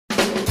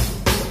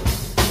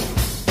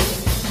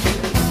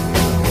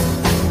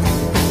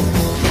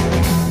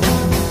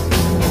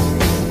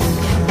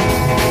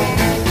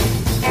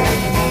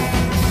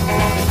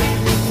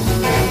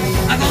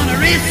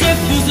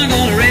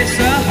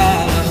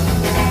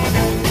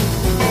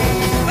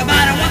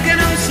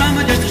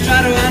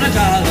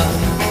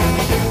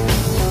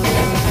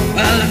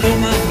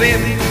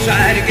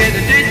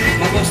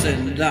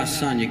house,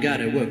 son, you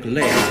gotta work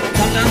late.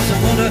 Sometimes I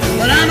wonder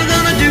what I'm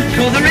gonna do,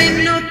 'cause there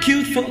ain't no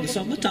cure for the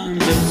summertime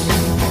blues.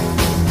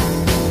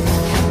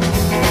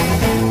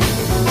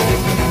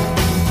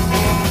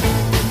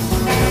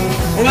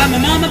 Well, my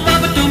mama and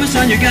papa told me,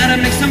 son, you gotta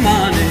make some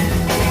money.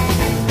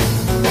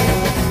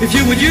 If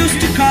you would use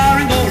the car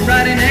and go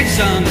riding next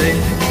Sunday.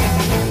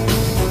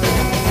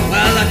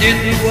 Well, I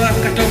didn't work,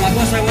 I told my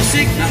boss I was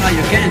sick. Now how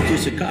you can't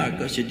use a car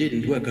 'cause you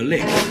didn't work a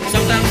lick.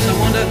 Sometimes I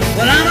wonder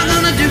what I'm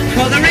gonna do,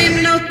 'cause there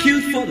ain't no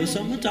cure for the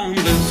summertime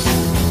blues.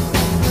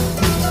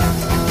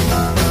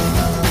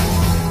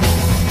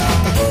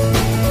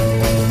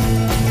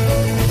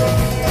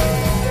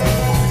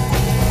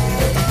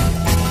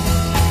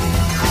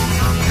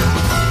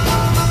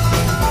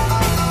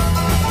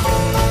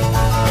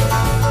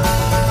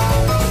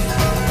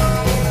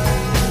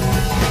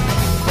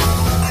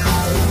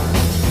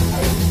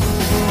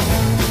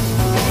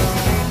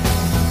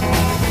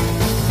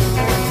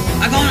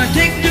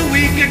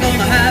 I'm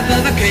gonna have a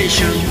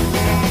vacation.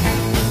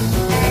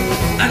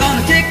 I'm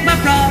gonna take my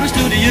promise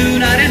to the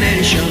United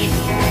Nations.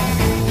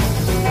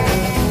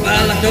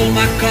 Well, I told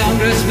my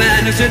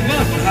congressman, I said,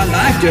 "But I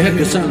like to help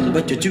your son,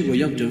 but you're too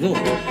young to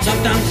vote."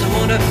 Sometimes I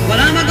wonder what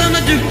I'm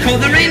gonna do, 'cause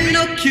there ain't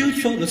no cure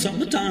for the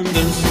summertime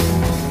blues.